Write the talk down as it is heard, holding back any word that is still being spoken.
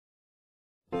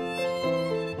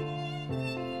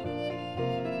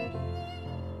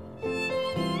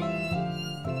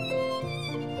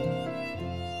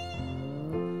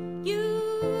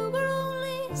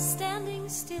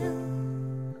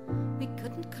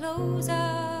close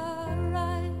our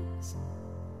eyes.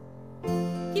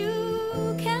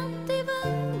 You can't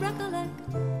even recollect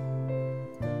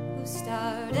who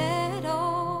started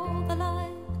all the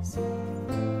lies.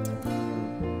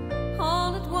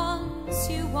 All at once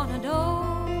you wanna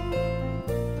know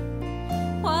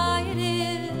why it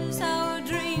is our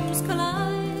dreams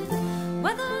collide,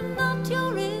 whether or not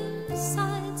your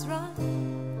inside's right.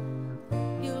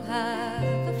 You'll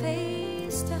have a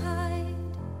face to hide.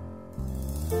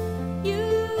 You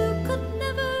could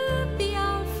never be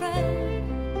our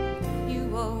friend, you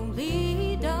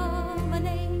only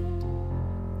dominate.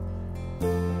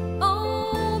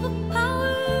 All the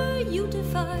power you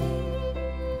defy,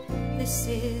 this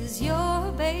is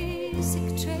your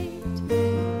basic trait.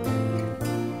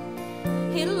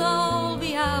 It'll all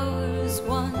be ours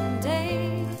one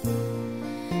day,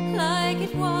 like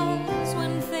it was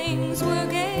when things were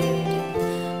gay,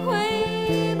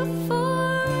 way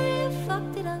before you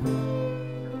fucked it up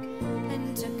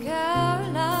and took our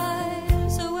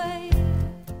lives away.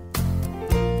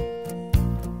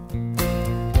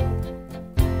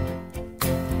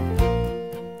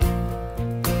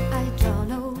 I draw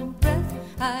no breath,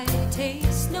 I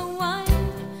taste no wine,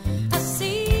 I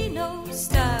see no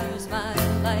stars, my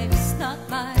life's not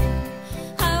mine.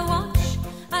 I watch,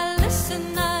 I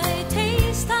listen, I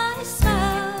taste, I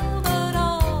smell, but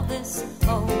all this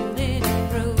only to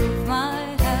prove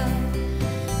my hell.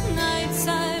 Nights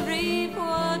I reap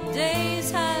what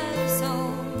days have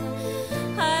sown,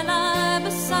 I lie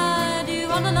beside you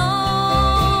all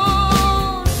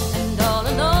alone, and all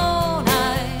alone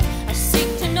I seek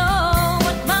to know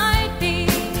what might be,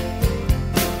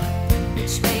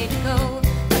 which way to go,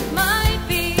 what might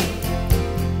be,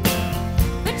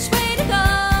 which way to go,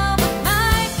 what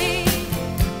might be,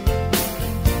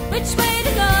 which way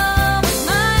to go, what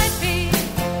might be,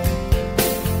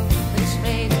 which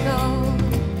way to go.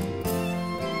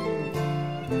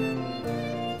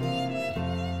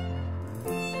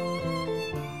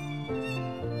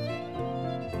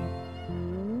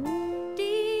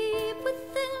 Deep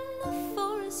within the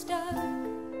forest dark,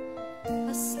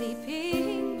 a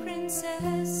sleeping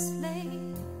princess lay.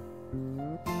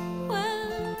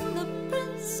 When the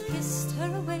prince kissed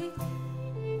her awake,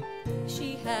 she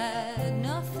had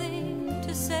nothing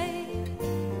to say.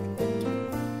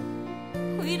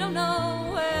 We don't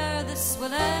know where this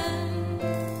will end,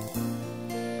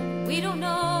 we don't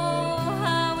know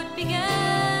how it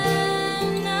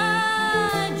began.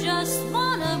 I just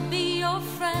wanna be your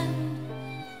friend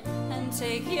and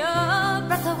take your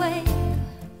breath away.